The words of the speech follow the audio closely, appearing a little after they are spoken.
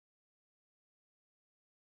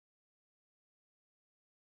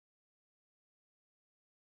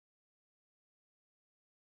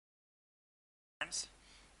conference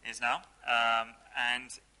is now,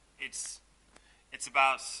 and it's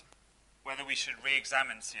about whether we should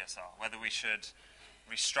re-examine CSR, whether we should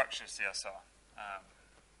restructure CSR.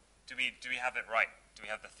 Do we have it right? Do we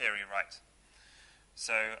have the theory right?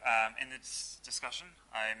 So in this discussion,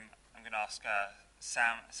 I'm going to ask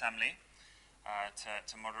Sam Lee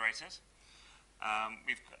to moderate it.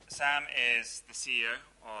 Sam is the CEO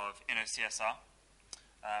of CSR.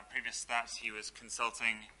 Previous to that, he was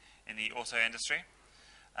consulting in the auto industry,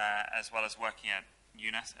 as well as working at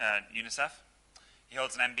UNICEF. He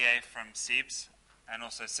holds an MBA from CEBS and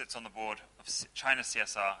also sits on the board of China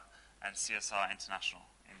CSR and CSR International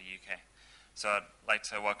in the UK. So I'd like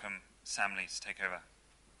to welcome Sam Lee to take over.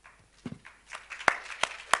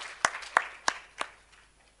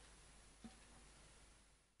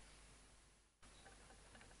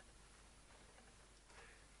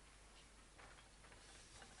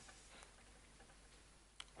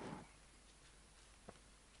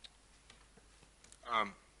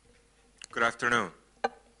 Good afternoon.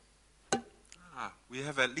 We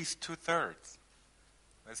have at least 2/3.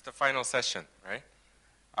 That's the final session, right?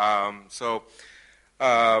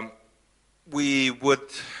 We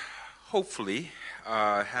would hopefully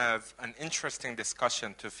have an interesting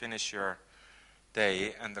discussion to finish your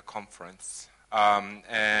day and the conference.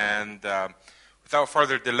 Without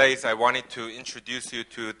further delays, I wanted to introduce you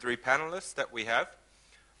to 3 panelists that we have.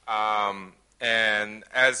 And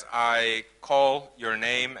as I call your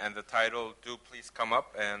name and the title, do please come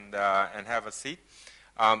up and have a seat.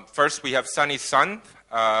 First, we have Sunny Sun,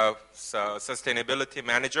 Sustainability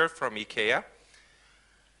Manager from IKEA.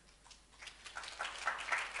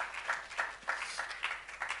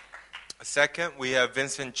 Second, we have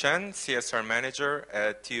Vincent Chen, CSR Manager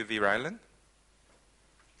at TUV Ryland.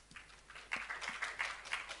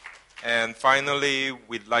 And finally,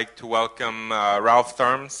 we'd like to welcome Ralph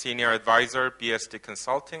Thurm, Senior Advisor, BSD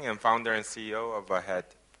Consulting, and Founder and CEO of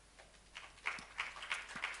AHEAD.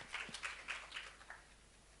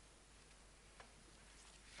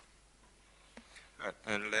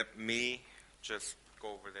 And let me just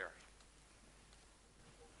go over there.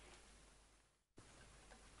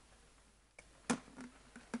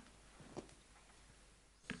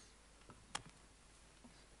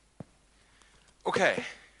 Okay.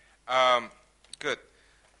 Good.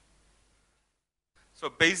 So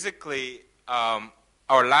basically,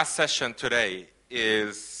 our last session today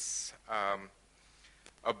is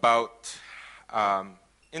about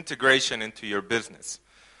integration into your business.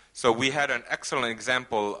 So we had an excellent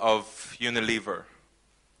example of Unilever,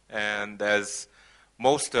 and as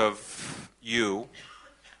most of you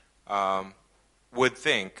would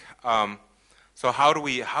think, so how do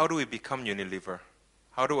we become Unilever?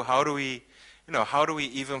 How do we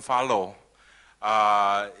even follow?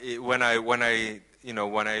 When I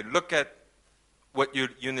look at what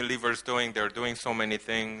Unilever is doing, they're doing so many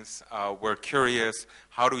things. We're curious.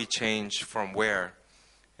 How do we change from where?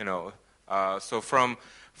 So from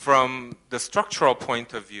the structural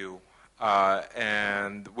point of view,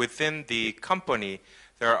 and within the company,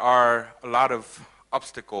 there are a lot of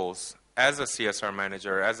obstacles as a CSR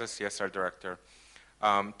manager, as a CSR director,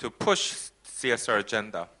 to push CSR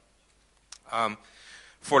agenda.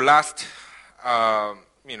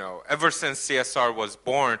 Ever since CSR was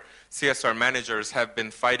born, CSR managers have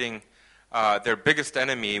been fighting their biggest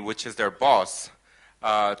enemy, which is their boss,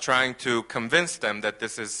 trying to convince them that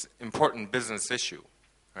this is an important business issue,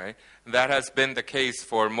 right? And that has been the case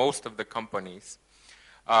for most of the companies.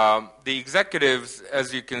 The executives,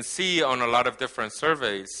 as you can see on a lot of different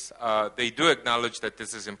surveys, they do acknowledge that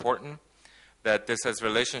this is important, that this has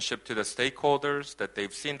relationship to the stakeholders, that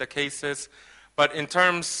they've seen the cases. But in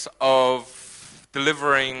terms of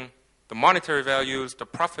delivering the monetary values, the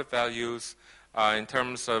profit values, in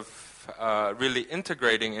terms of really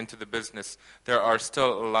integrating into the business, there are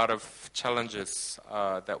still a lot of challenges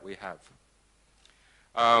that we have.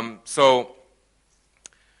 So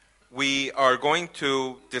we are going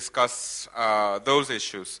to discuss those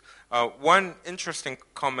issues. One interesting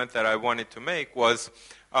comment that I wanted to make was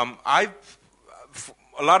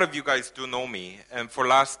a lot of you guys do know me, and for the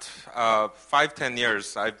last 5-10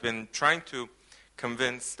 years, I've been trying to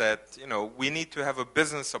convince that we need to have a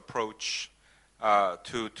business approach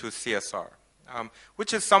to CSR,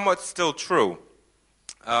 which is somewhat still true.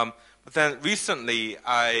 But then recently,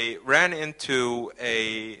 I ran into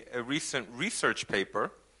a recent research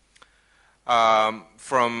paper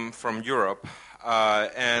from Europe,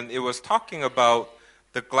 and it was talking about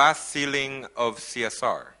the glass ceiling of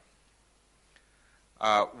CSR.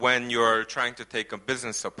 When you're trying to take a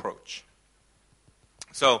business approach.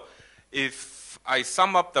 So if I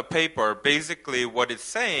sum up the paper, basically what it's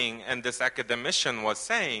saying, and this academician was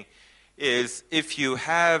saying, is if you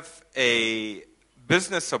have a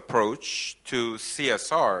business approach to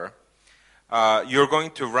CSR, you're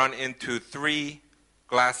going to run into 3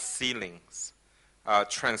 glass ceilings,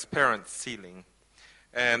 transparent ceiling.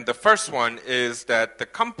 And the first one is that the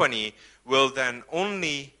company will then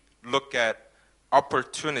only look at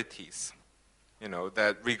opportunities.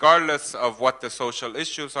 That regardless of what the social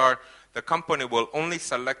issues are, the company will only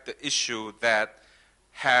select the issue that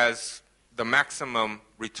has the maximum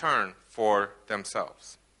return for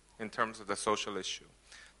themselves in terms of the social issue.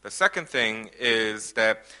 The second thing is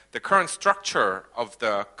that the current structure of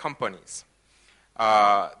the companies,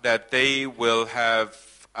 that they will have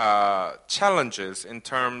challenges in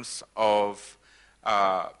terms of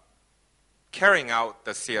carrying out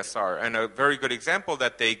the CSR. And a very good example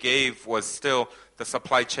that they gave was still the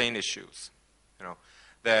supply chain issues.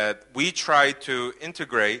 That we try to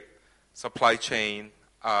integrate supply chain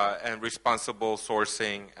and responsible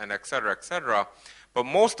sourcing and et cetera, but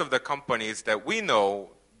most of the companies that we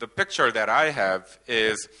know, the picture that I have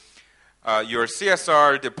is your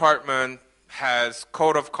CSR department has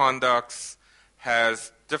code of conducts,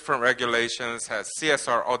 has different regulations, has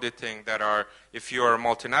CSR auditing that are, if you're a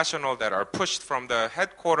multinational, that are pushed from the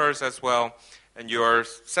headquarters as well, and you're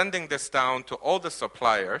sending this down to all the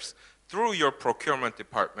suppliers through your procurement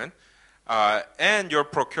department, and your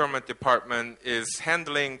procurement department is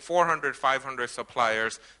handling 400, 500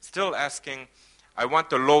 suppliers, still asking, I want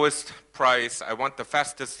the lowest price, I want the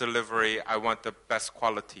fastest delivery, I want the best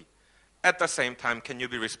quality. At the same time, can you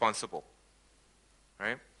be responsible?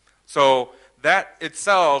 Right? So that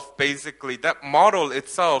itself, basically, that model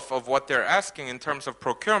itself of what they're asking in terms of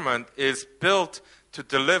procurement is built to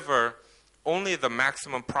deliver only the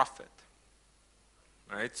maximum profit.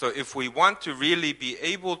 Right? So if we want to really be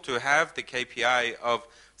able to have the KPI of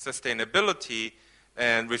sustainability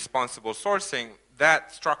and responsible sourcing,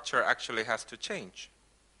 that structure actually has to change.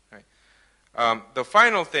 Right? The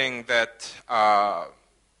final thing that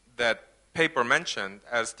that paper mentioned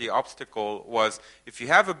as the obstacle was if you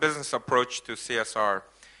have a business approach to CSR,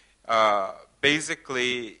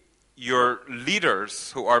 basically your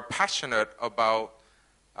leaders who are passionate about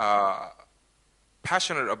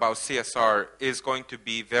CSR is going to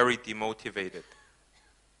be very demotivated.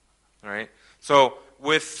 Right? So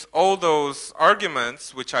with all those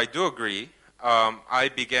arguments, which I do agree, I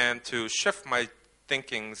began to shift my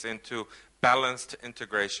thinkings into balanced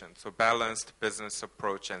integration, so balanced business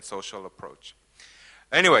approach and social approach.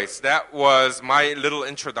 Anyways, that was my little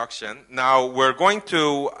introduction. Now we're going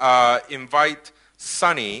to invite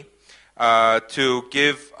Sunny to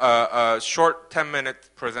give a short 10-minute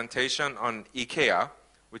presentation on IKEA,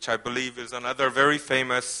 which I believe is another very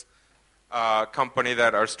famous company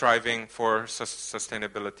that are striving for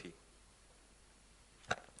sustainability.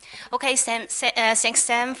 Okay, thanks,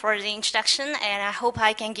 Sam, for the introduction, and I hope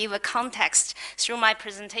I can give a context through my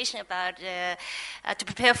presentation about to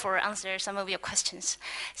prepare for answer some of your questions.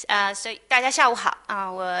 So 大家下午好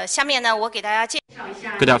我下面呢我给大家介绍一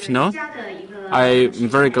下 Good afternoon. I'm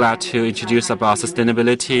very glad to introduce about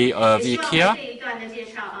sustainability of IKEA.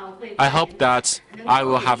 I hope that I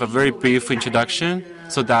will have a very brief introduction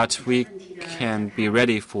so that we can be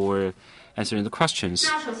ready for answering the questions.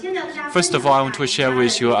 First of all, I want to share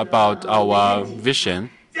with you about our vision.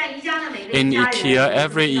 In IKEA,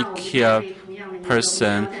 every IKEA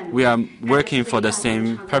person, we are working for the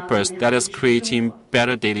same purpose, that is creating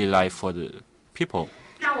better daily life for the people.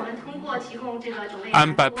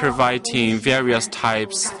 And by providing various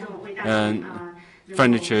types and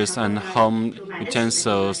furniture and home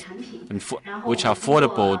utensils which are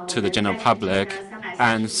affordable to the general public,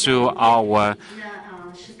 and through our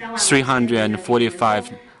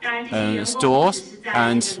 345 stores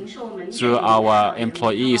and through our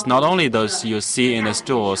employees, not only those you see in the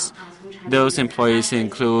stores, those employees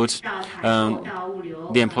include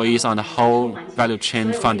the employees on the whole value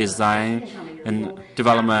chain from design and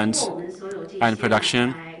development and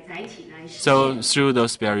production. So through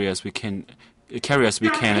those barriers, we can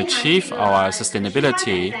achieve our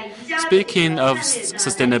sustainability. Speaking of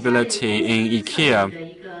sustainability in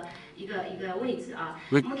IKEA,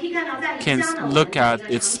 we can look at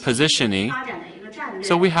its positioning.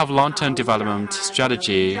 So we have long-term development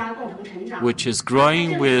strategy, which is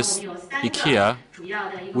growing with IKEA.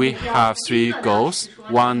 We have 3 goals.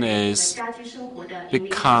 One is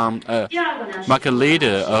become a market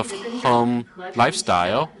leader of home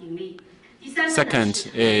lifestyle.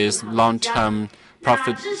 Second is long-term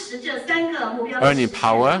profit earning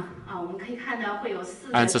power.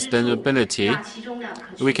 and sustainability,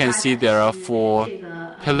 we can see there are 4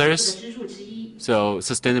 pillars. So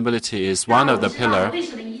sustainability is one of the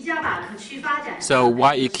pillars. So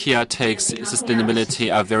why IKEA takes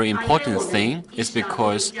sustainability a very important thing is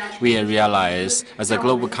because we realize as a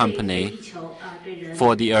global company,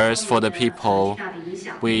 for the earth, for the people,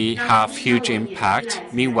 we have huge impact.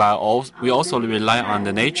 Meanwhile, we also rely on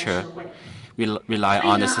the nature. We rely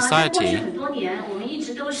on the society.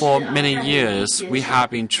 For many years, we have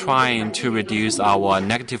been trying to reduce our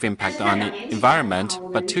negative impact on the environment,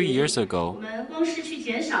 but 2 years ago,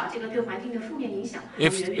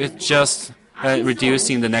 if it's just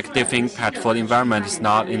reducing the negative impact for the environment is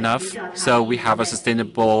not enough, so we have a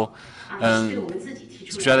sustainable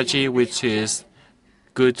strategy which is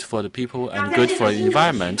good for the people and good for the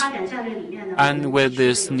environment. And with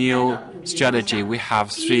this new strategy, we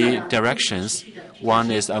have 3 directions.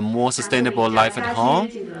 One is a more sustainable life at home.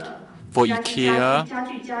 For IKEA,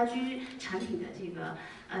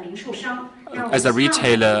 as a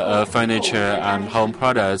retailer of furniture and home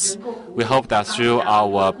products, we hope that through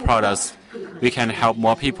our products, we can help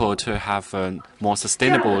more people to have a more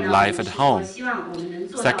sustainable life at home.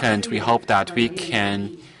 Second, we hope that we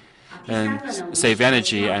can save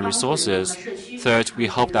energy and resources. Third, we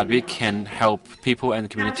hope that we can help people and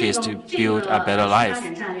communities to build a better life.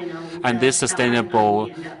 And this sustainable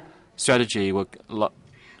strategy will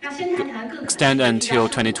extend until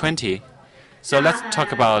 2020. So let's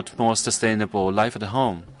talk about more sustainable life at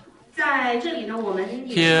home.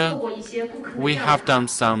 Here, we have done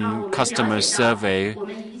some customer survey.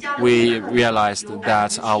 We realized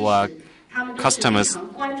that our customers,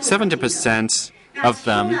 70% of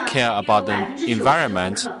them care about the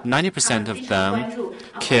environment, 90% of them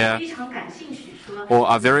care or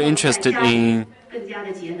are very interested in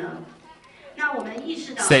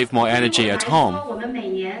save more energy at home.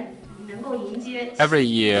 Every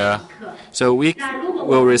year, so we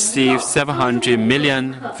will receive 700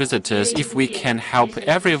 million visitors. If we can help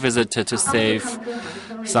every visitor to save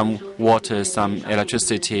some water, some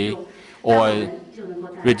electricity, or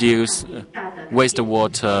reduce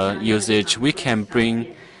wastewater usage, we can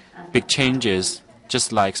bring big changes,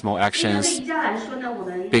 just like small actions,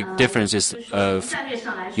 big differences of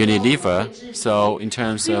Unilever. So in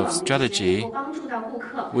terms of strategy,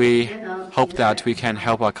 we hope that we can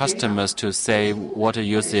help our customers to save water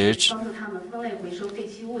usage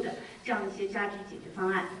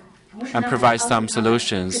and provide some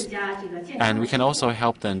solutions. And we can also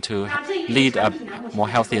help them to lead a more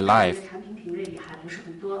healthy life.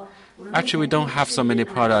 Actually, we don't have so many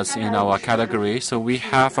products in our category, so we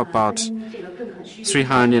have about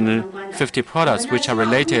 350 products which are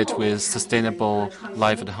related with sustainable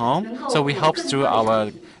life at home. So we hope through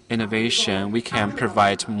our innovation, we can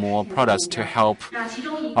provide more products to help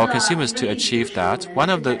our consumers to achieve that. One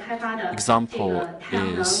of the example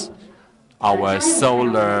is our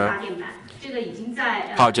solar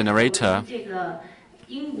power generator.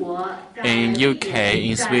 In UK,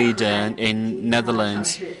 in Sweden, in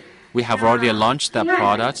Netherlands, we have already launched that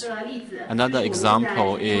product. Another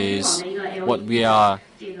example is what we are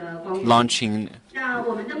launching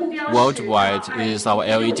worldwide is our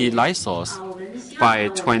LED light source. By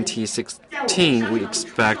 2016, we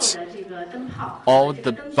expect all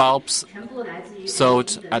the bulbs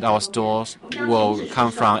sold at our stores will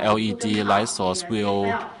come from LED light source.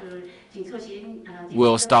 We'll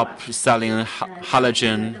stop selling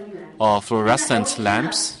halogen or fluorescent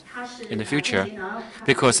lamps in the future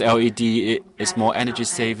because LED is more energy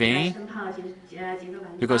saving,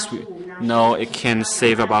 because we know it can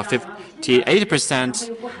save about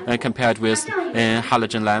 80% compared with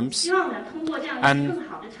halogen lamps. And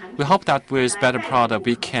we hope that with better product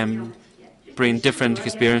we can bring different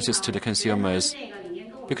experiences to the consumers,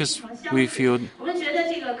 because we feel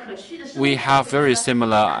we have very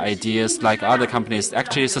similar ideas like other companies.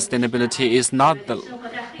 Actually, sustainability is not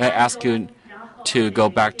ask you to go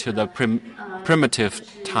back to the primitive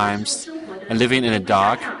times and living in the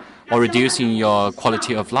dark or reducing your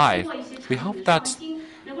quality of life. We hope that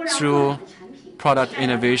through product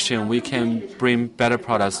innovation, we can bring better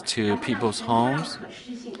products to people's homes,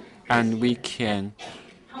 and we can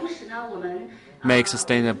make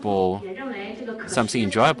sustainable something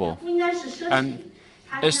enjoyable. And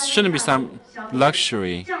it shouldn't be some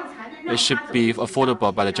luxury. It should be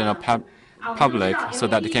affordable by the general public so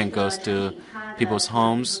that it can go to people's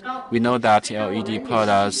homes. We know that LED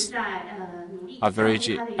products are very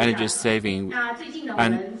energy saving,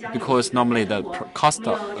 and because normally the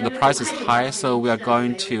price is high, so we are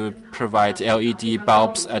going to provide LED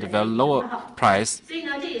bulbs at a very lower price.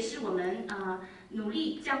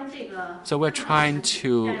 So we're trying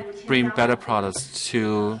to bring better products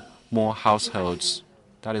to more households.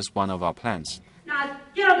 That is one of our plans.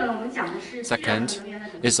 Second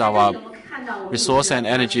is our resource and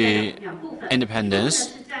energy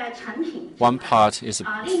independence. One part is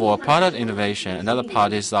for product innovation, another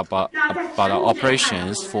part is about our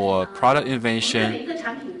operations. For product innovation,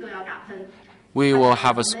 we will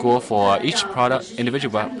have a score for each product,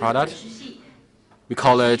 individual product. We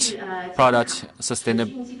call it product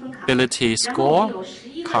sustainability score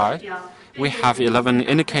card. We have 11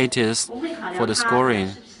 indicators for the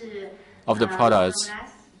scoring of the products.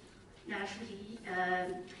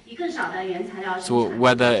 So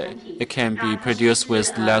whether it can be produced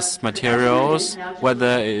with less materials,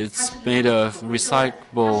 whether it's made of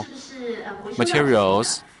recyclable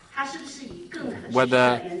materials,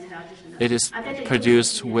 whether it is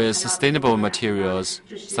produced with sustainable materials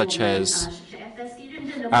such as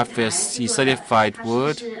FSC certified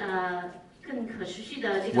wood,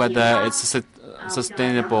 whether it's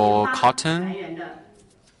sustainable cotton,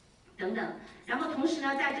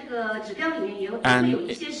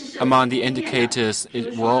 and among the indicators,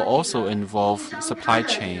 it will also involve supply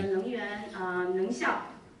chain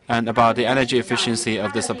and about the energy efficiency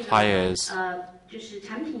of the suppliers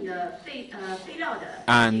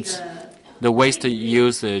and the waste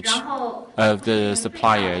usage of the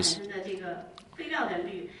suppliers,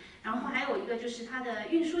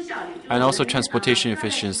 and also transportation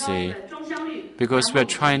efficiency, because we're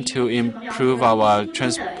trying to improve our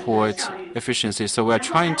transport efficiency. So we're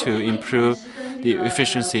trying to improve the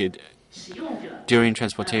efficiency during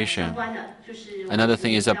transportation. Another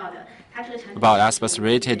thing is about aspects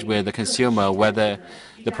related with the consumer, whether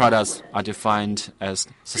the products are defined as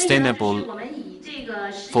sustainable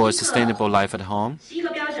for a sustainable life at home.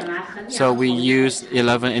 So we use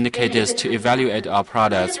 11 indicators to evaluate our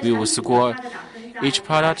products. We will score each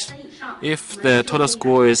product. If the total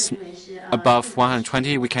score is above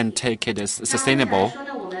 120, we can take it as sustainable.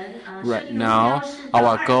 Right now,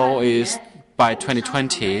 our goal is by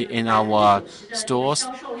 2020 in our stores,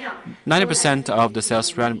 90% of the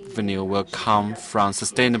sales revenue will come from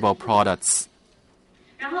sustainable products.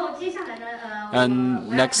 And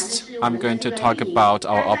next, I'm going to talk about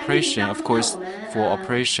our operation. Of course, for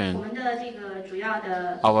operation,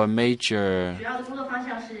 our major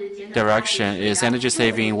direction is energy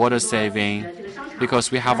saving, water saving,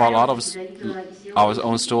 because we have a lot of our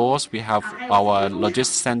own stores, we have our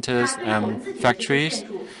logistics centers and factories.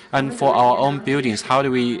 And for our own buildings, how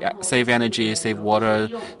do we save energy, save water,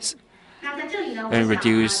 and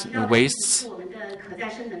reduce wastes?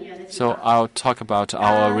 So I'll talk about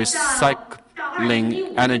our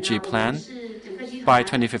recycling energy plan. By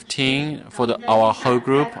 2015, for our whole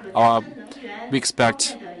group, we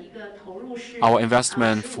expect our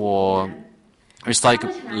investment for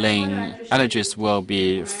recycling energies will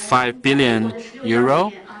be 5 billion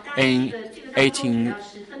euro in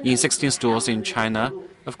 16 stores in China.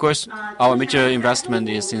 Of course, our major investment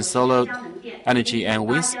is in solar energy and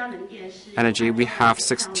wind energy. We have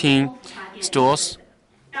 16 stores.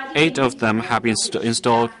 8 of them have been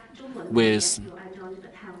installed with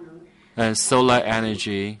solar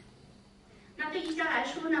energy,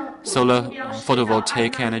 solar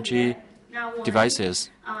photovoltaic energy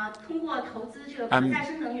devices. And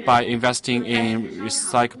by investing in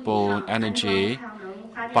recyclable energy,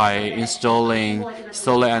 by installing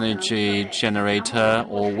solar energy generator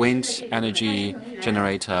or wind energy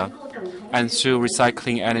generator, and through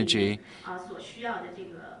recycling energy,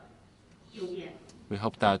 we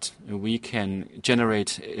hope that we can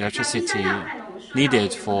generate electricity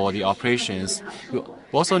needed for the operations. We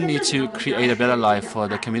also need to create a better life for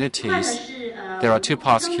the communities. There are 2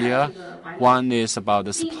 parts here. One is about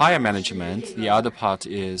the supplier management. The other part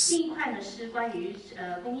is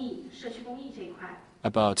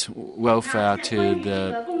about welfare to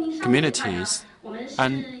the communities.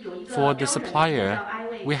 And for the supplier,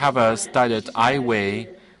 we have a started I-way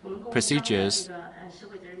procedures.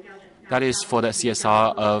 That is for the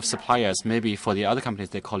CSR of suppliers. Maybe for the other companies,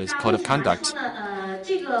 they call it code of conduct.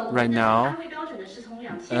 Right now,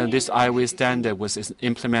 this I-way standard was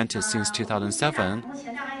implemented since 2007.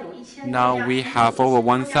 Now we have over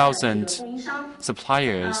 1,000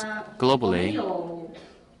 suppliers globally.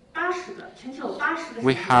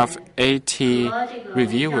 We have 80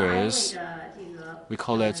 reviewers. We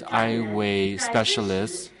call it I-way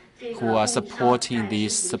specialists who are supporting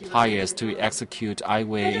these suppliers to execute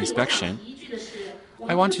I-way inspection.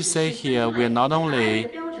 I want to say here,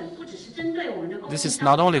 this is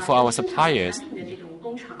not only for our suppliers,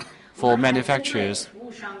 for manufacturers,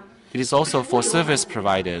 it is also for service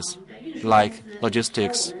providers like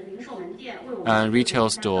logistics retail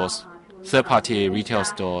stores, third-party retail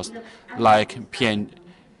stores, like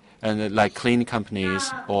and like cleaning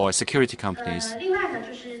companies or security companies.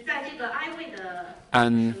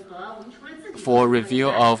 And for review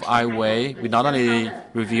of iWay, we not only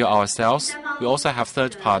review ourselves, we also have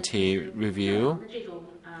third-party review.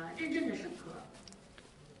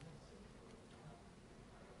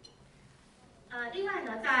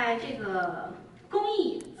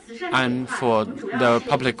 And for the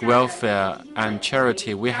public welfare and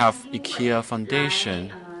charity, we have IKEA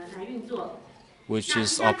Foundation, which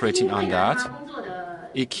is operating on that.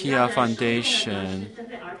 IKEA Foundation,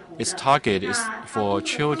 its target is for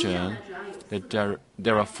children.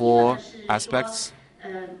 There are 4 aspects.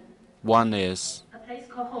 One is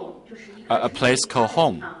a place called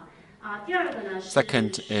home.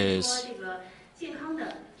 Second is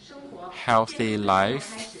healthy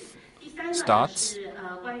life starts.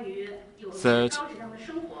 Third,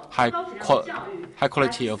 high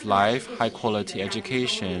quality of life, high quality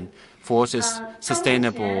education. Fourth is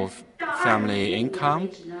sustainable family income.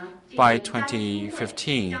 By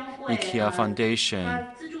 2015, IKEA Foundation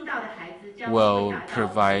will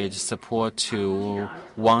provide support to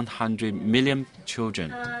 100 million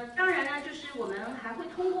children.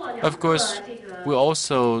 Of course, we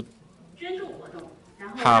also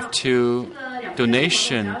have 2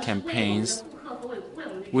 donation campaigns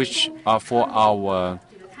which are for our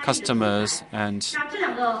customers and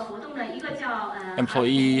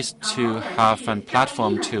employees to have a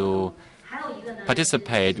platform to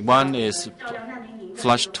participate. One is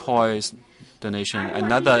flush toys donation,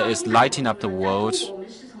 another is lighting up the world.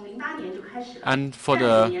 And for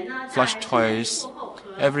the flush toys,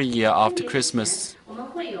 every year after Christmas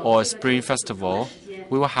or Spring Festival,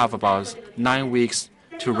 we will have about 9 weeks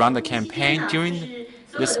to run the campaign. During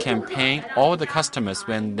this campaign, all the customers,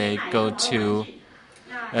 when they go to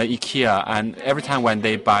IKEA, and every time when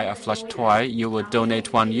they buy a flush toy, you will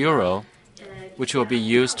donate €1, which will be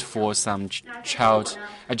used for some child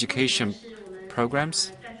education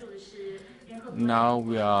programs. Now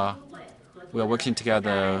we are working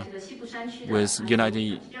together with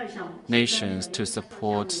United Nations to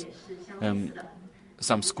support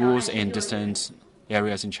some schools in distant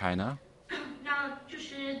areas in China.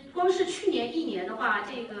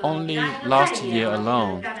 Only last year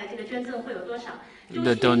alone,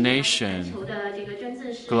 the donation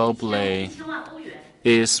globally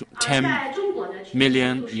is €10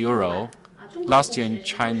 million. Last year in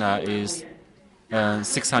China is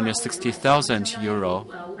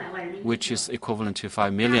 €660,000, which is equivalent to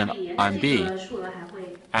 5 million RMB,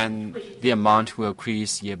 and the amount will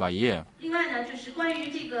increase year by year.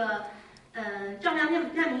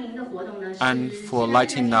 And for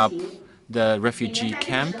lighting up the refugee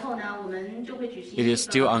camp, it is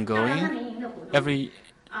still ongoing. Every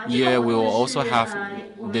year we will also have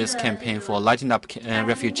this campaign for lighting up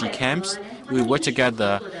refugee camps. We work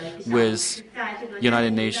together with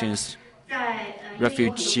United Nations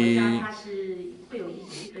Refugee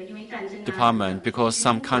Department because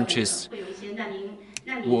some countries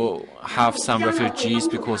will have some refugees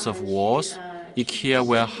because of wars. IKEA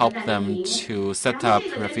will help them to set up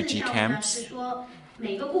refugee camps.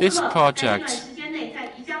 This project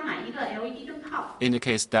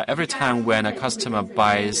indicates that every time when a customer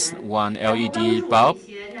buys one LED bulb,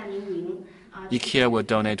 IKEA will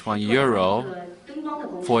donate €1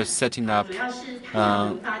 for setting up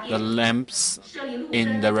the lamps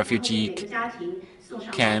in the refugee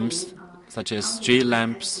camps, such as street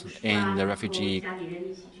lamps in the refugee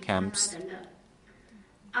camps.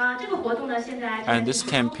 And this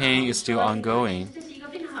campaign is still ongoing.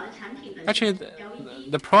 Actually,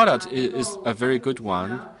 the product is a very good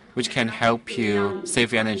one, which can help you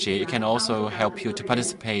save energy. It can also help you to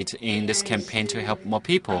participate in this campaign to help more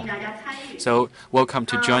people. So welcome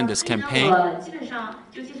to join this campaign.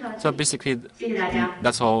 So basically,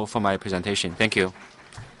 that's all for my presentation. Thank you.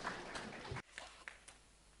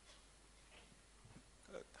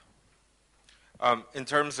 In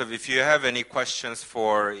terms of if you have any questions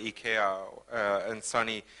for IKEA and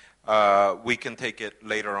Sunny, we can take it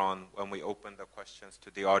later on when we open the questions to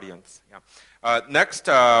the audience. Yeah. Next,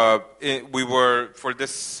 for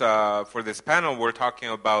this panel, we're talking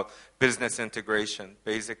about business integration.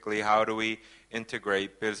 Basically, how do we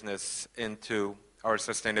integrate business into our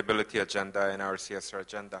sustainability agenda and our CSR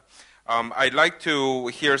agenda? I'd like to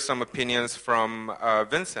hear some opinions from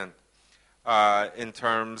Vincent in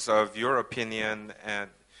terms of your opinion and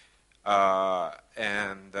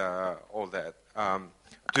all that.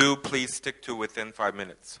 Do please stick to within 5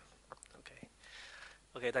 minutes.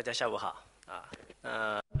 OK， 大家下午好啊。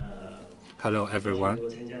Hello, everyone.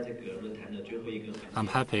 I'm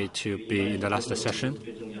happy to be in the last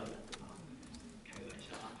session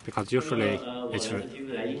because usually it's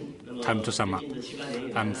time to sum up.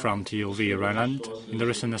 I'm from TUV Rhineland. In the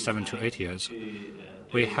recent 7 to 8 years,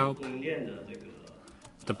 we help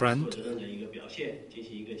the brand.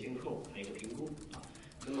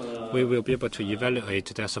 We will be able to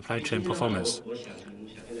evaluate their supply chain performance.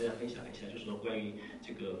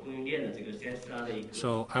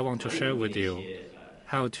 So I want to share with you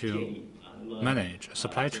how to manage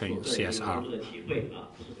supply chain CSR.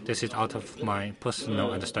 This is out of my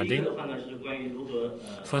personal understanding.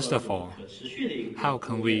 First of all, how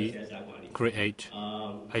can we create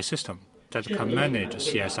a system that can manage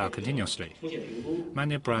CSR continuously?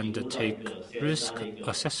 Many brands take risk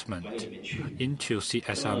assessment into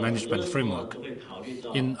CSR management framework.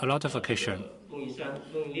 In a lot of occasions,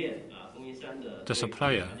 the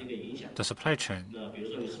supplier, the supply chain,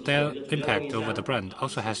 their impact over the brand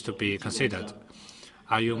also has to be considered.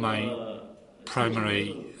 Are you my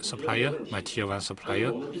primary supplier, my tier 1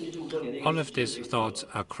 supplier? All of these thoughts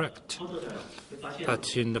are correct.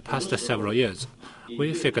 But in the past several years,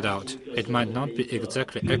 we figured out it might not be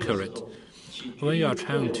exactly accurate. When you are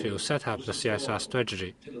trying to set up the CSR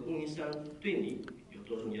strategy,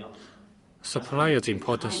 supplier's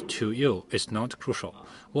importance to you is not crucial.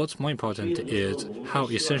 What's more important is how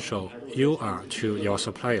essential you are to your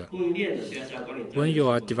supplier. When you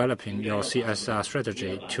are developing your CSR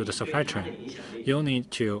strategy to the supply chain, you need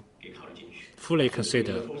to fully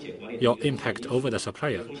consider your impact over the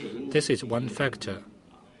supplier. This is one factor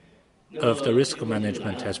of the risk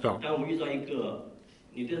management as well.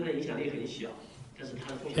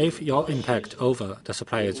 If your impact over the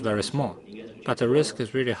supplier is very small, but the risk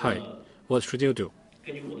is really high, what should you do?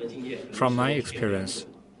 From my experience,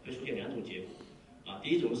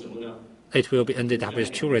 it will be ended up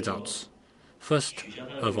with 2 results. First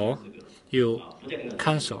of all, you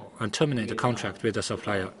cancel and terminate the contract with the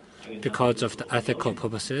supplier because of the ethical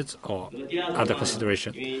purposes or other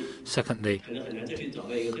consideration. Secondly,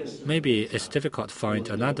 maybe it's difficult to find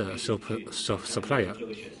another supplier,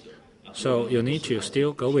 so you need to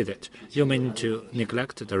still go with it. You may need to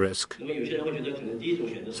neglect the risk.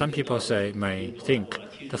 Some people may think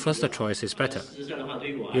the first choice is better.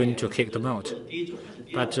 You need to kick them out.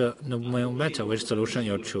 But no matter which solution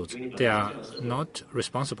you choose, they are not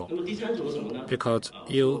responsible because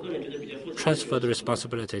you transfer the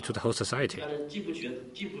responsibility to the whole society.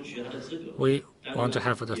 We want to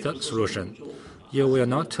have the third solution. You will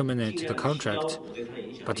not terminate the contract,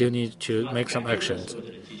 but you need to make some actions.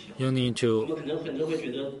 You need to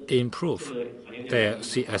improve their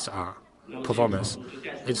CSR performance.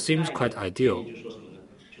 It seems quite ideal,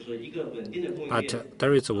 but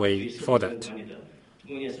there is a way for that.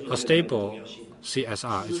 A stable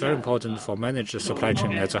CSR is very important for managing the supply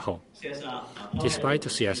chain as a whole. Despite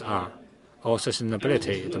CSR or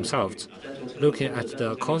sustainability themselves, looking at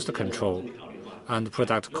the cost control and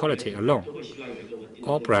product quality alone,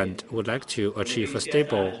 all brands would like to achieve a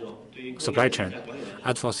stable supply chain.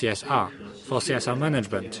 And for CSR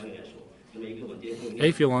management,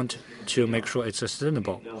 if you want to make sure it's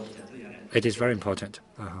sustainable, it is very important.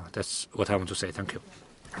 That's what I want to say. Thank you.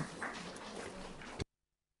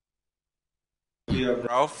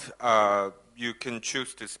 Ralph, you can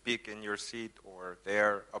choose to speak in your seat or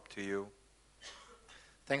there, up to you.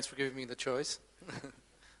 Thanks for giving me the choice.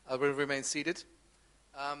 I will remain seated.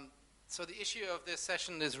 So the issue of this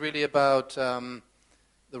session is really about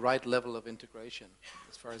the right level of integration,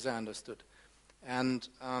 as far as I understood. And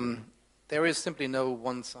there is simply no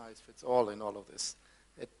one-size-fits-all in all of this.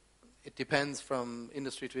 It depends from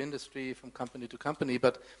industry to industry, from company to company,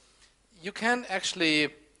 but you can actually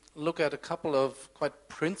look at a couple of quite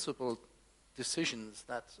principled decisions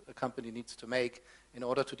that a company needs to make in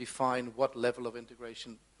order to define what level of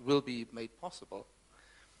integration will be made possible.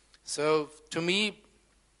 So to me,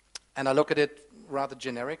 and I look at it rather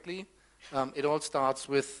generically, it all starts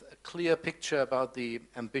with a clear picture about the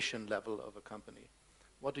ambition level of a company.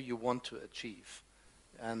 What do you want to achieve?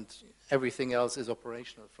 And everything else is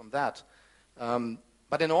operational from that.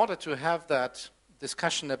 But in order to have that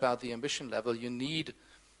discussion about the ambition level, you need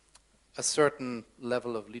a certain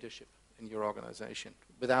level of leadership in your organization.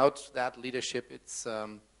 Without that leadership, it's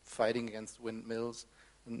fighting against windmills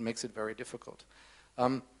and makes it very difficult.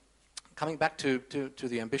 Coming back to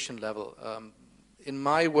the ambition level, in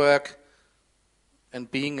my work and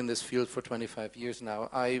being in this field for 25 years now,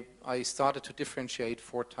 I started to differentiate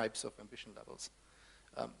 4 types of ambition levels.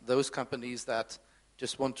 Those companies that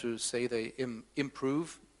just want to say they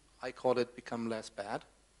improve, I call it become less bad,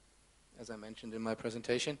 as I mentioned in my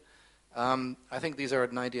presentation. I think these are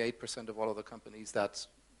 98% of all of the companies that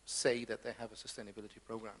say that they have a sustainability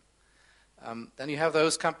program. Then you have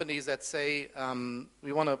those companies that say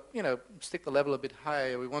we want to, stick the level a bit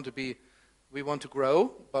higher. We want to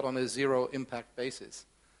grow, but on a zero impact basis.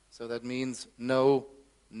 So that means no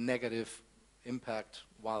negative impact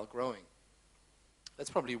while growing. That's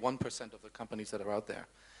probably 1% of the companies that are out there.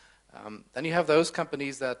 Then you have those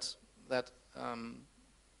companies that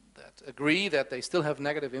agree that they still have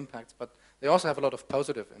negative impacts, but they also have a lot of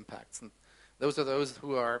positive impacts. And those are those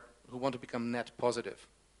who want to become net positive.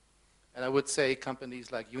 And I would say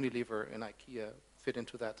companies like Unilever and IKEA fit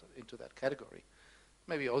into that category.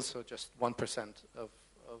 Maybe also just 1%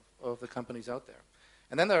 of the companies out there.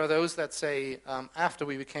 And then there are those that say, after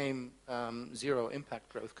we became zero impact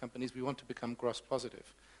growth companies, we want to become gross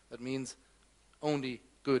positive. That means only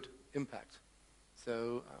good impact.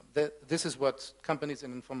 So this is what companies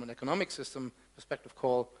from an economic system perspective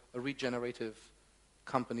call a regenerative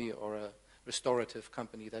company or a restorative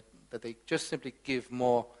company, that they just simply give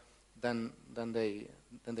more than they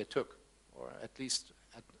took, or at least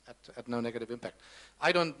at no negative impact.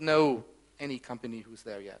 I don't know any company who's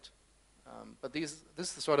there yet. But this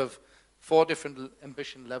is the sort of 4 different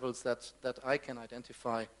ambition levels that I can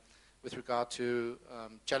identify with regard to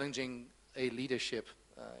challenging a leadership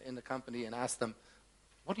in the company and ask them,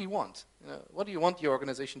 what do you want? What do you want your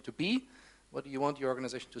organization to be? What do you want your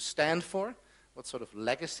organization to stand for? What sort of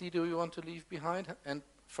legacy do you want to leave behind? And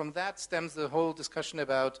from that stems the whole discussion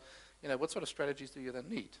about, what sort of strategies do you then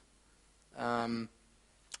need? And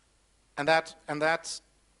that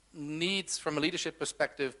needs, from a leadership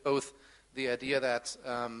perspective, both the idea that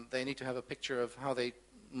they need to have a picture of how they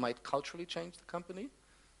might culturally change the company.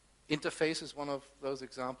 Interface is one of those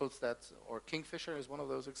examples or Kingfisher is one of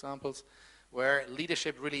those examples, where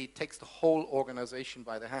leadership really takes the whole organization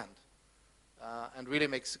by the hand and really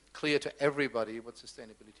makes it clear to everybody what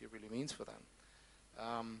sustainability really means for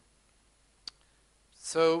them.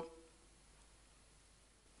 So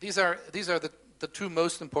these are the 2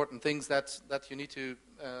 most important things that you need to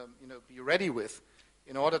be ready with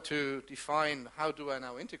in order to define how do I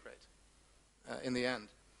now integrate in the end.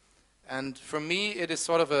 And for me, it is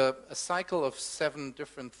sort of a cycle of 7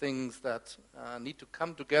 different things that need to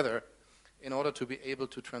come together in order to be able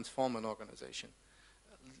to transform an organization.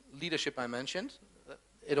 Leadership I mentioned,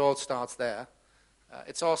 it all starts there.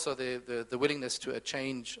 It's also the willingness to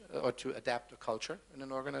change or to adapt a culture in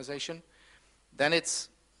an organization. Then it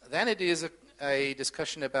is a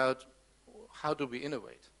discussion about how do we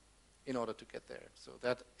innovate in order to get there. So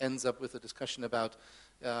that ends up with a discussion about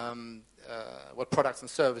what products and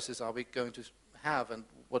services are we going to have and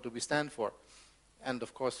what do we stand for. And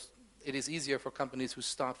of course, it is easier for companies who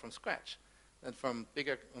start from scratch than from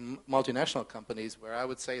bigger multinational companies, where I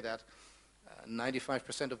would say that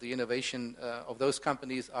 95% of the innovation of those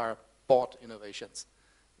companies are bought innovations.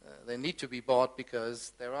 They need to be bought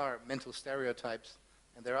because there are mental stereotypes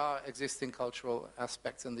and there are existing cultural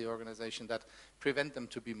aspects in the organization that prevent them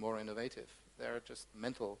to be more innovative. There are just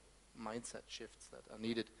mental mindset shifts that are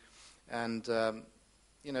needed. And,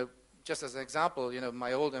 just as an example,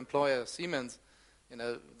 my old employer, Siemens,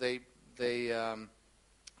 they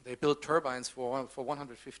built turbines for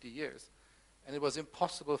 150 years. And it was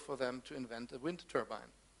impossible for them to invent a wind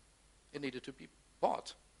turbine. It needed to be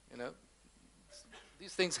bought,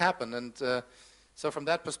 These things happen. And so from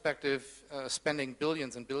that perspective, spending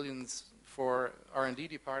billions and billions for R&D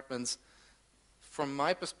departments, from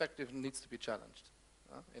my perspective, needs to be challenged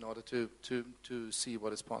in order to see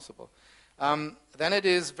what is possible. Then it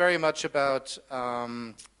is very much about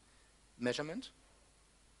measurement.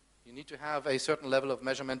 You need to have a certain level of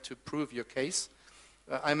measurement to prove your case.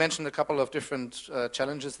 I mentioned a couple of different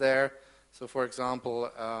challenges there. So, for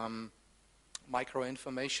example,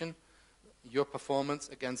 micro-information, your performance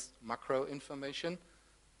against macro-information,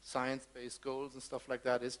 science-based goals and stuff like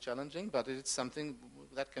that is challenging, but it's something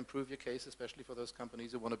that can prove your case, especially for those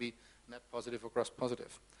companies who want to be net positive or gross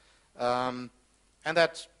positive. And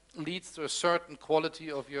that leads to a certain quality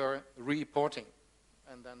of your reporting.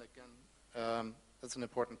 And then again, that's an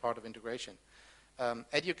important part of integration.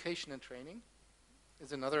 Education and training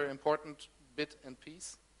is another important bit and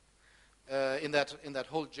piece in that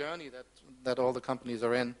whole journey that all the companies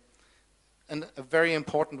are in. And a very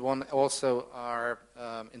important one also are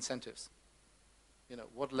incentives.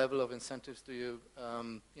 What level of incentives do you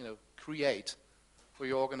create for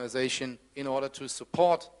your organization in order to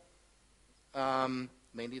support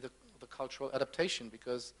mainly the cultural adaptation,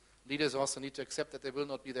 because leaders also need to accept that they will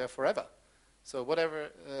not be there forever. So whatever,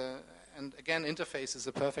 and again, Interface is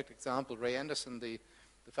a perfect example. Ray Anderson, the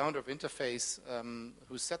founder of Interface,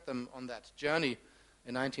 who set them on that journey,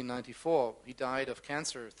 in 1994. He died of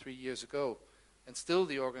cancer 3 years ago. And still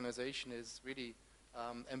the organization is really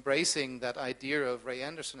embracing that idea of Ray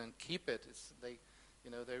Anderson and keep it. They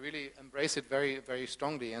really embrace it very, very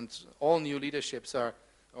strongly. And all new leaderships are,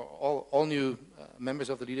 or all new members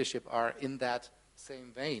of the leadership are in that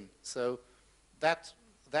same vein. So that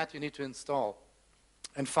you need to install.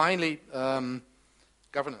 And finally,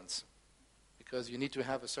 governance, because you need to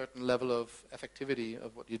have a certain level of effectivity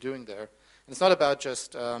of what you're doing there. And it's not about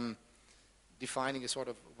just defining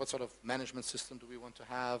what sort of management system do we want to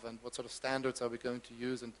have, and what sort of standards are we going to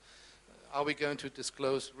use, and are we going to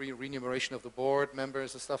disclose remuneration of the board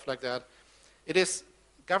members and stuff like that.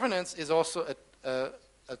 Governance is also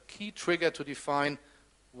a key trigger to define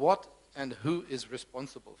what and who is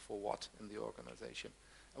responsible for what in the organization.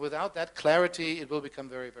 And without that clarity, it will become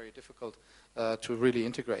very, very difficult to really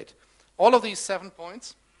integrate. All of these 7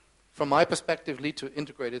 points, from my perspective, lead to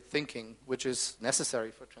integrated thinking, which is necessary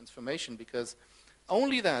for transformation, because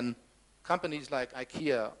only then companies like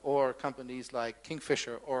IKEA or companies like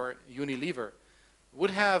Kingfisher or Unilever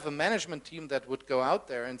would have a management team that would go out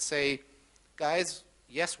there and say, guys,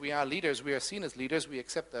 yes, we are leaders, we are seen as leaders, we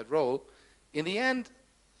accept that role. In the end,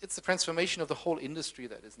 it's the transformation of the whole industry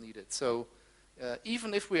that is needed. So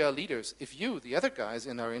even if we are leaders, if you, the other guys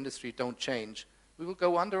in our industry, don't change, we will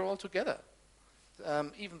go under altogether.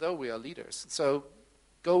 Even though we are leaders. So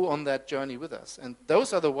go on that journey with us. And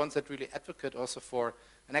those are the ones that really advocate also for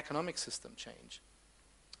an economic system change.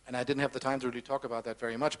 And I didn't have the time to really talk about that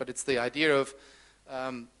very much, but it's the idea of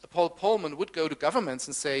Paul Polman would go to governments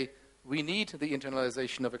and say, we need the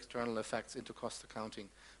internalization of external effects into cost accounting.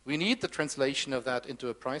 We need the translation of that into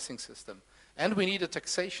a pricing system. And we need a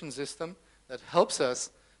taxation system that helps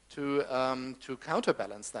us to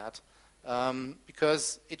counterbalance that.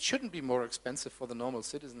 Because it shouldn't be more expensive for the normal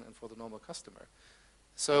citizen and for the normal customer.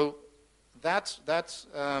 So that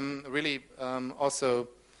really also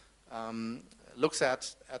looks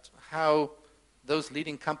at how those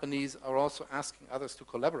leading companies are also asking others to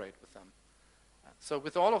collaborate with them. So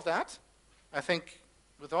with all of that, I think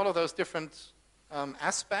with all of those different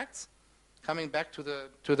aspects, coming back to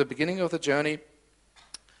the beginning of the journey,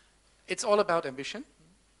 it's all about ambition.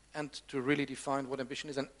 And to really define what ambition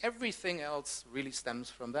is, and everything else really stems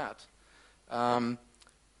from that.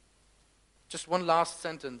 Just one last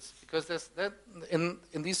sentence, because in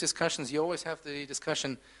these discussions, you always have the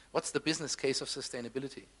discussion, what's the business case of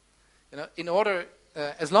sustainability?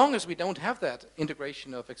 As long as we don't have that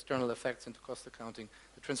integration of external effects into cost accounting,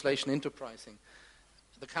 the translation into pricing,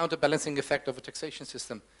 the counterbalancing effect of a taxation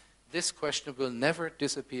system, this question will never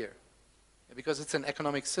disappear, because it's an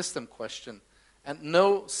economic system question. And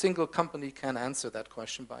no single company can answer that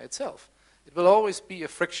question by itself. It will always be a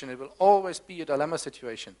friction. It will always be a dilemma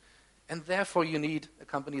situation. And therefore, you need a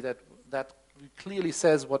company that clearly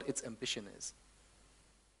says what its ambition is.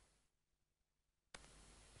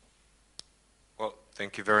 Well,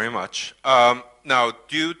 thank you very much. Now,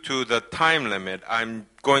 due to the time limit, I'm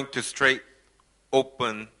going to straight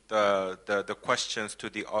open the questions to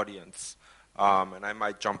the audience. And I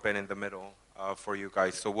might jump in the middle for you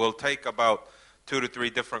guys. So we'll take about 2 to 3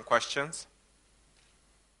 different questions.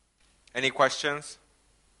 Any questions?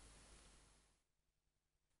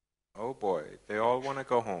 Oh boy, they all want to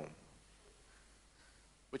go home.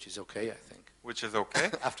 Which is okay, I think. Which is okay?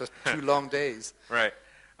 After 2 long days. Right.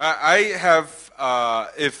 I have,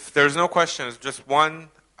 if there's no questions, just one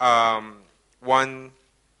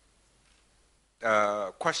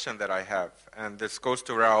question that I have, and this goes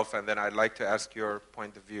to Ralph, and then I'd like to ask your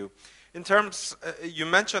point of view. In terms, you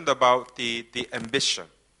mentioned about the ambition,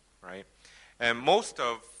 right? And most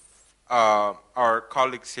of our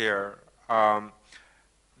colleagues here,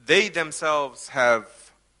 they themselves have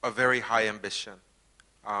a very high ambition.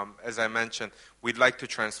 As I mentioned, we'd like to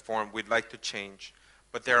transform, we'd like to change,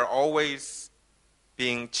 but they're always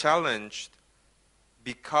being challenged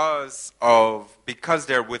because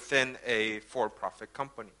they're within a for-profit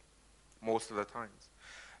company most of the times.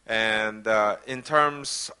 And in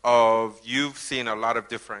terms of, you've seen a lot of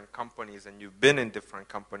different companies and you've been in different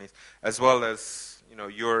companies, as well as,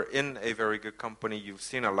 you're in a very good company, you've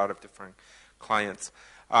seen a lot of different clients.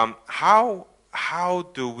 How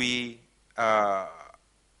do we,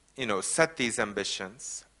 set these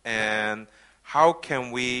ambitions, and how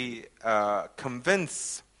can we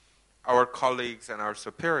convince our colleagues and our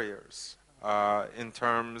superiors in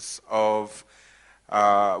terms of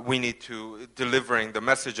delivering the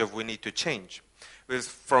message of we need to change? Because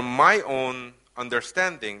from my own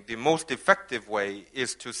understanding, the most effective way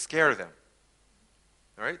is to scare them.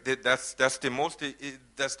 Right? That's the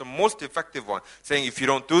most effective one. Saying if you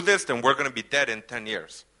don't do this, then we're going to be dead in 10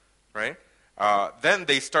 years. Right? then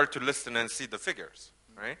they start to listen and see the figures,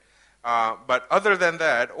 right? But other than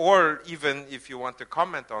that, or even if you want to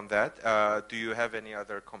comment on that, do you have any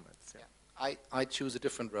other comments? Yeah. I choose a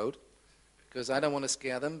different road because I don't want to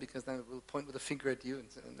scare them, because then we'll point with a finger at you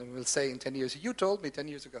and we'll say in 10 years, you told me 10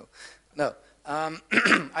 years ago. No.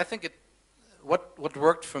 I think what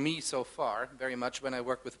worked for me so far, very much when I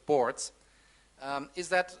work with boards, is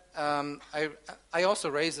that I also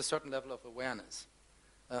raise a certain level of awareness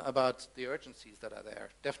about the urgencies that are there.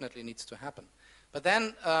 Definitely needs to happen. But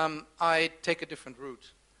then I take a different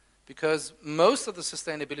route, because most of the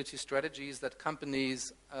sustainability strategies that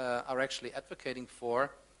companies are actually advocating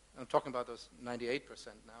for, I'm talking about those 98%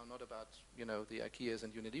 now, not about the IKEAs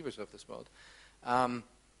and Unilevers of this world.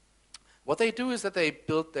 What they do is that they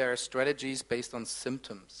build their strategies based on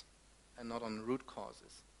symptoms and not on root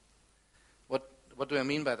causes. What do I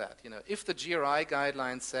mean by that? If the GRI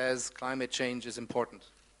guideline says climate change is an important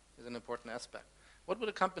aspect, what would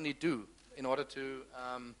a company do in order to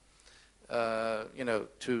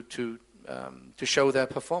show their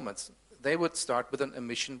performance? They would start with an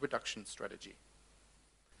emission reduction strategy.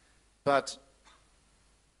 But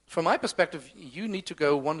from my perspective, you need to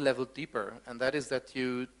go one level deeper, and that is that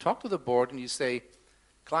you talk to the board and you say,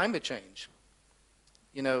 climate change,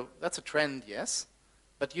 that's a trend, yes,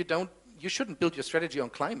 but you shouldn't build your strategy on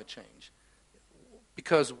climate change,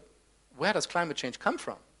 because where does climate change come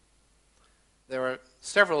from? There are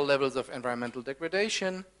several levels of environmental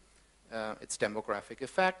degradation. It's demographic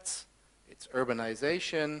effects, it's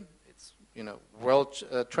urbanization, it's world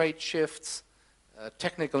trade shifts,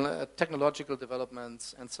 technological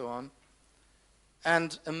developments, and so on.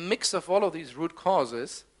 And a mix of all of these root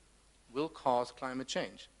causes will cause climate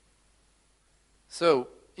change. So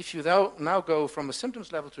if you now go from a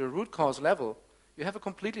symptoms level to a root cause level, you have a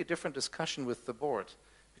completely different discussion with the board,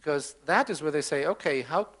 because that is where they say, okay,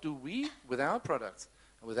 how do we, with our products,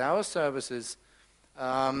 with our services,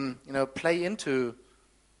 play into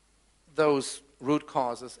those root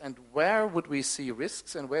causes, and where would we see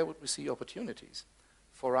risks and where would we see opportunities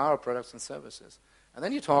for our products and services? And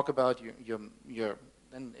then you talk about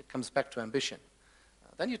then it comes back to ambition.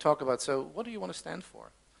 Then you talk about, so what do you want to stand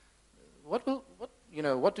for? What do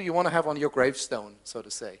you want to have on your gravestone, so to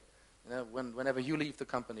say, whenever you leave the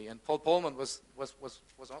company? And Paul Polman was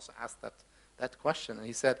also asked that question, and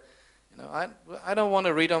he said, I don't want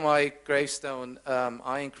to read on my gravestone,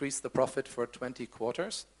 I increased the profit for 20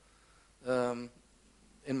 quarters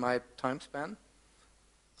in my time span.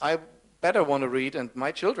 I better want to read, and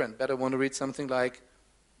my children better want to read something like,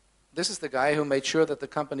 this is the guy who made sure that the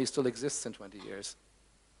company still exists in 20 years.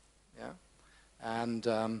 Yeah, and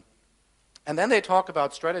then they talk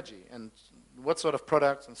about strategy and what sort of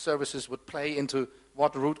products and services would play into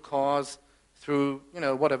what root cause through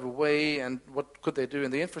whatever way, and what could they do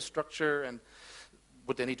in the infrastructure, and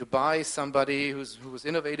would they need to buy somebody who was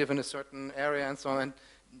innovative in a certain area, and so on. And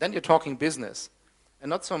then you're talking business, and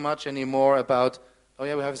not so much anymore about, oh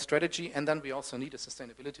yeah, we have a strategy, and then we also need a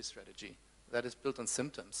sustainability strategy that is built on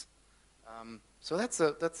symptoms. So that's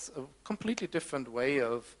a completely different way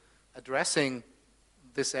of addressing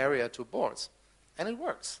this area to boards, and it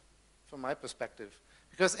works from my perspective,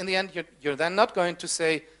 because in the end you're then not going to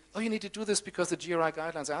say, oh, you need to do this because the GRI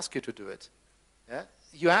guidelines ask you to do it. Yeah?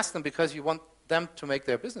 You ask them because you want them to make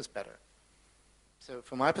their business better. So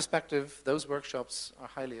from my perspective, those workshops are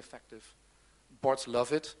highly effective. Boards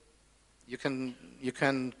love it. You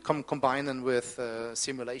can combine them with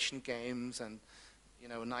simulation games and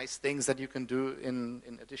nice things that you can do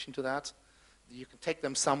in addition to that. You can take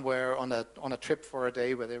them somewhere on a trip for a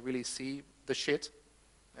day where they really see the shit,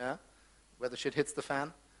 yeah, where the shit hits the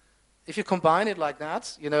fan. If you combine it like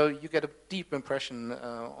that, you get a deep impression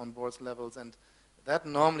on boards levels, and that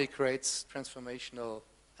normally creates transformational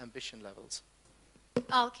ambition levels.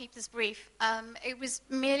 I'll keep this brief. It was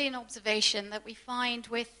merely an observation that we find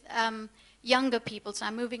with younger people, so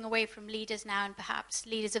I'm moving away from leaders now and perhaps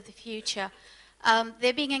leaders of the future,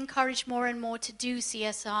 they're being encouraged more and more to do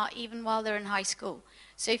CSR even while they're in high school.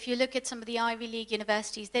 So if you look at some of the Ivy League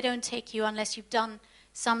universities, they don't take you unless you've done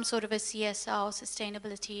some sort of a CSR,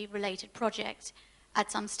 sustainability-related project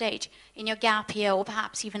at some stage in your gap year or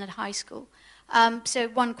perhaps even at high school. So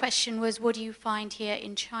one question was, what do you find here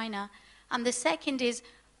in China? And the second is,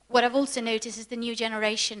 what I've also noticed is the new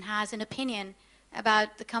generation has an opinion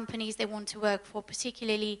about the companies they want to work for,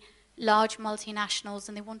 particularly large multinationals,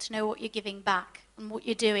 and they want to know what you're giving back and what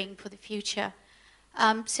you're doing for the future.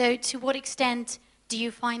 So to what extent do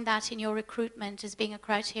you find that in your recruitment as being a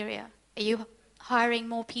criteria? Are you hiring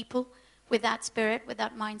more people with that spirit, with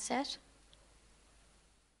that mindset?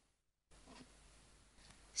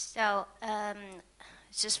 So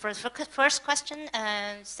just for the first question.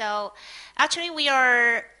 So actually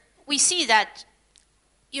we see that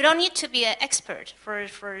you don't need to be an expert for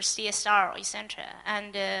CSR, etc.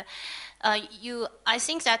 And I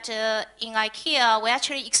think that in IKEA, we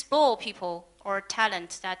actually explore people or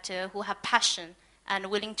talent that who have passion and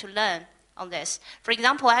willing to learn on this. For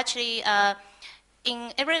example, actually,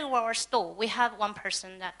 in every of our store, we have one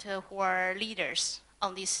person that who are leaders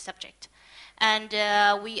on this subject. And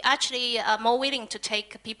we actually are more willing to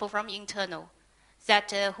take people from internal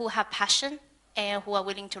that who have passion and who are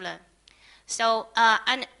willing to learn. So,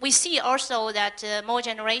 and we see also that more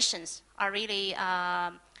generations are really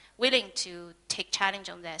willing to take challenge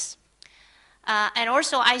on this. And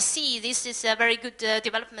also I see this is a very good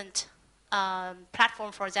development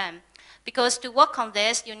platform for them. Because to work on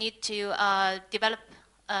this, you need to develop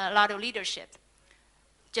a lot of leadership.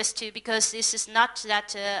 Because this is not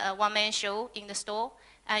that one-man show in the store,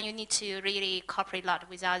 and you need to really cooperate a lot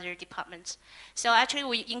with other departments. So actually,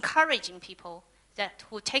 we're encouraging people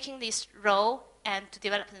who are taking this role and to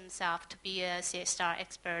develop themselves to be a CSR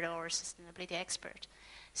expert or sustainability expert.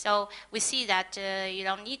 So we see that you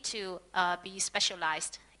don't need to be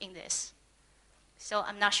specialized in this. So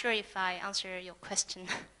I'm not sure if I answer your question.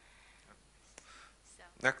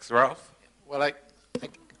 Next, Ralph. Well,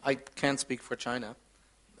 I can't speak for China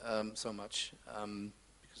so much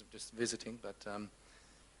because I'm just visiting, but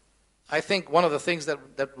I think one of the things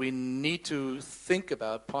that we need to think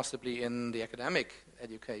about possibly in the academic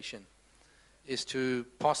education is to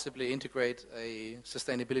possibly integrate a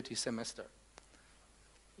sustainability semester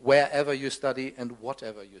wherever you study and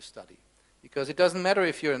whatever you study. Because it doesn't matter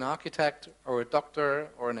if you're an architect or a doctor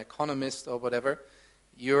or an economist or whatever,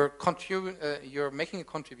 you're making a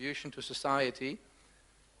contribution to society,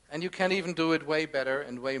 and you can even do it way better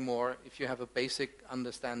and way more if you have a basic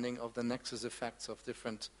understanding of the nexus effects of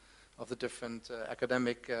the different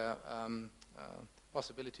academic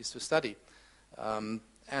possibilities to study.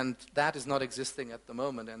 And that is not existing at the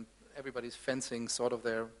moment, and everybody's fencing sort of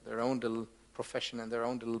their own little profession and their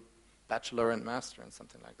own little bachelor and master and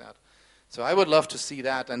something like that. So I would love to see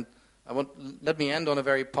that, and let me end on a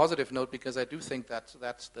very positive note, because I do think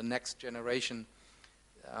that's the next generation.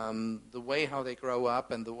 The way how they grow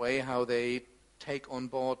up and the way how they take on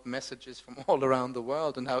board messages from all around the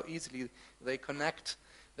world and how easily they connect,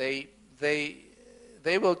 they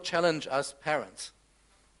will challenge us parents.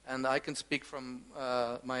 And I can speak from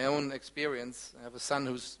my own experience. I have a son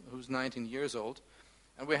who's 19 years old,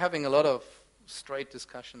 and we're having a lot of straight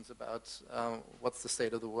discussions about what's the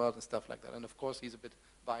state of the world and stuff like that. And of course, he's a bit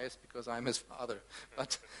biased because I'm his father.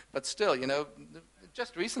 But still,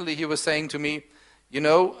 just recently he was saying to me, in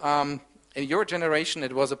your generation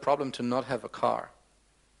it was a problem to not have a car.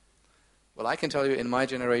 Well, I can tell you in my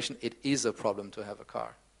generation it is a problem to have a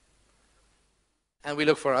car. And we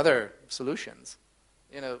look for other solutions.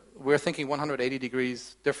 We're thinking 180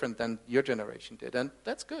 degrees different than your generation did, and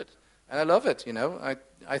that's good. And I love it,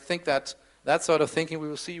 I think that sort of thinking, we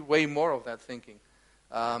will see way more of that thinking.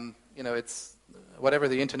 It's whatever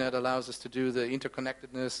the internet allows us to do, the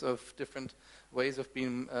interconnectedness of different ways of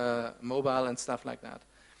being mobile and stuff like that.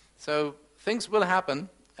 So things will happen,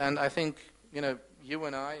 and I think, you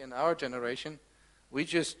and I and our generation, we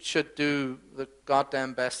just should do the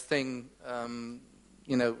goddamn best thing,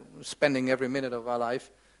 spending every minute of our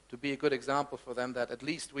life to be a good example for them, that at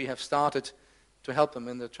least we have started to help them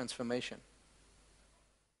in the transformation.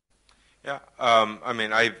 Yeah,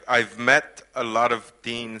 I've met a lot of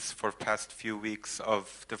deans for the past few weeks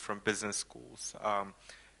of different business schools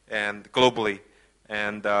and globally,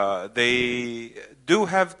 and they do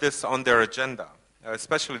have this on their agenda,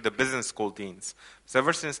 especially the business school deans. So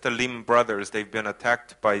ever since the Lehman Brothers, they've been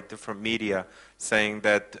attacked by different media saying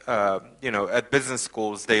that, at business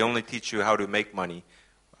schools, they only teach you how to make money.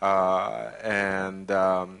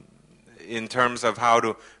 In terms of how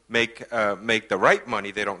to make the right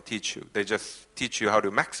money, they don't teach you. They just teach you how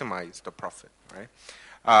to maximize the profit,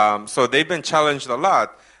 right? So they've been challenged a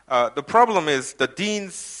lot. The problem is the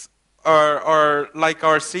deans are like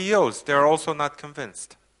our CEOs. They're also not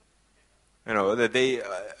convinced.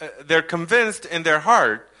 They're convinced in their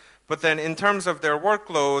heart, but then in terms of their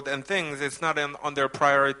workload and things, it's not on their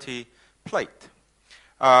priority plate.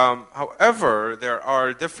 However, there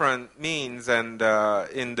are different means, and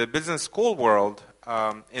in the business school world,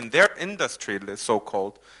 in their industry,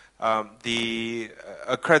 so-called, the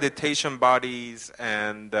accreditation bodies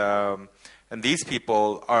and these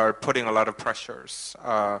people are putting a lot of pressures.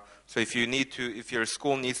 So if your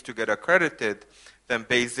school needs to get accredited, then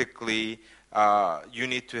basically you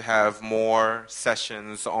need to have more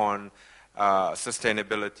sessions on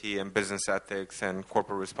sustainability and business ethics and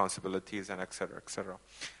corporate responsibilities and et cetera, et cetera.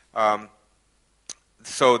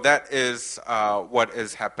 So that is what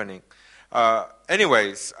is happening.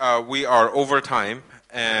 Anyways, we are over time,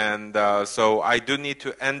 and so I do need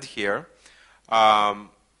to end here.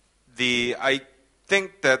 I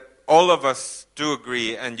think that all of us do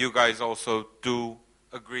agree, and you guys also do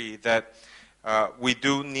agree, that we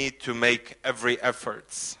do need to make every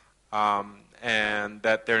effort, and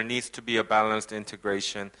that there needs to be a balanced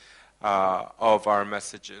integration of our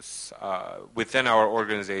messages within our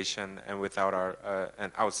organization and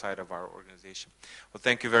and outside of our organization. Well,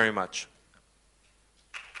 thank you very much.